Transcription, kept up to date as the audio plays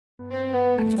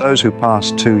If those who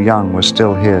passed too young were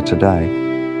still here today.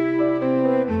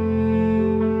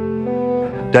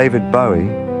 David Bowie,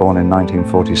 born in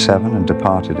 1947 and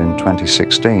departed in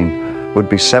 2016, would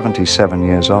be 77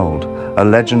 years old. A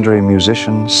legendary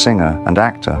musician, singer, and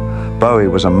actor, Bowie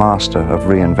was a master of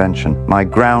reinvention. My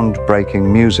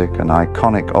groundbreaking music and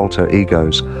iconic alter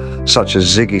egos, such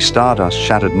as Ziggy Stardust,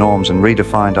 shattered norms and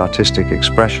redefined artistic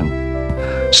expression.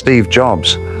 Steve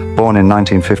Jobs, born in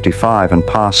 1955 and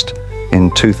passed in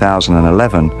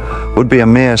 2011, would be a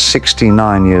mere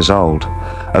 69 years old.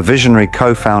 A visionary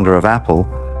co-founder of Apple,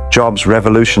 Jobs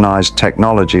revolutionized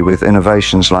technology with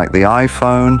innovations like the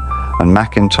iPhone and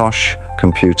Macintosh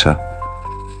computer.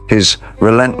 His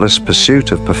relentless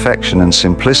pursuit of perfection and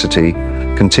simplicity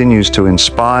continues to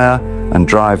inspire and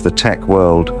drive the tech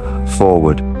world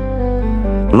forward.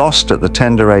 Lost at the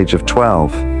tender age of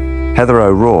 12, Heather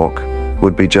O'Rourke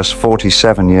would be just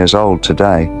 47 years old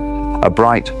today. A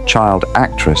bright child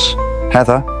actress,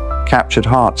 Heather captured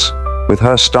hearts with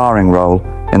her starring role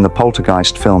in the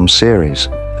Poltergeist film series.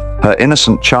 Her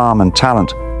innocent charm and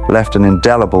talent left an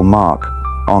indelible mark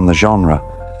on the genre.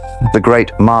 The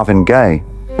great Marvin Gaye,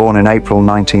 born in April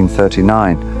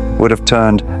 1939, would have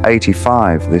turned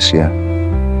 85 this year.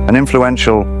 An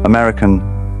influential American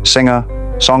singer,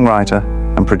 songwriter,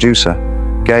 and producer,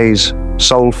 Gaye's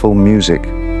soulful music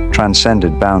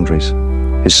transcended boundaries.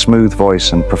 His smooth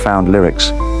voice and profound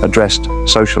lyrics addressed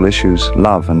social issues,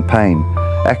 love and pain,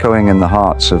 echoing in the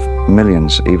hearts of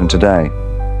millions even today.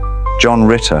 John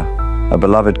Ritter, a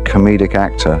beloved comedic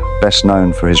actor, best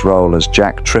known for his role as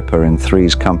Jack Tripper in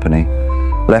Three's Company,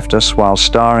 left us while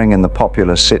starring in the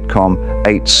popular sitcom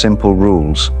 8 Simple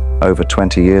Rules over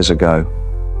 20 years ago.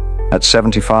 At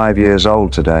 75 years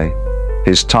old today,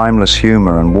 his timeless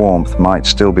humor and warmth might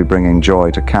still be bringing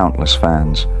joy to countless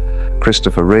fans.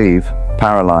 Christopher Reeve,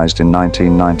 paralyzed in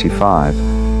 1995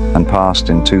 and passed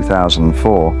in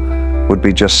 2004, would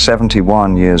be just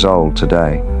 71 years old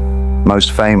today.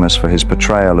 Most famous for his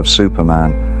portrayal of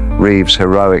Superman, Reeve's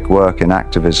heroic work in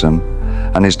activism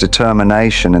and his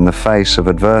determination in the face of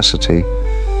adversity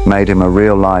made him a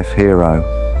real-life hero.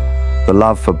 The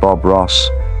love for Bob Ross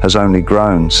has only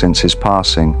grown since his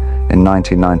passing in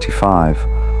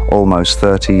 1995, almost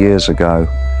 30 years ago.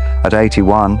 At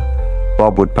 81,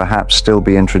 Bob would perhaps still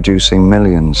be introducing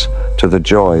millions to the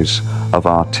joys of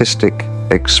artistic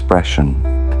expression.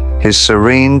 His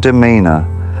serene demeanor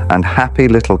and happy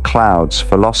little clouds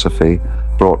philosophy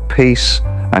brought peace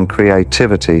and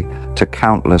creativity to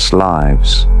countless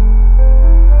lives.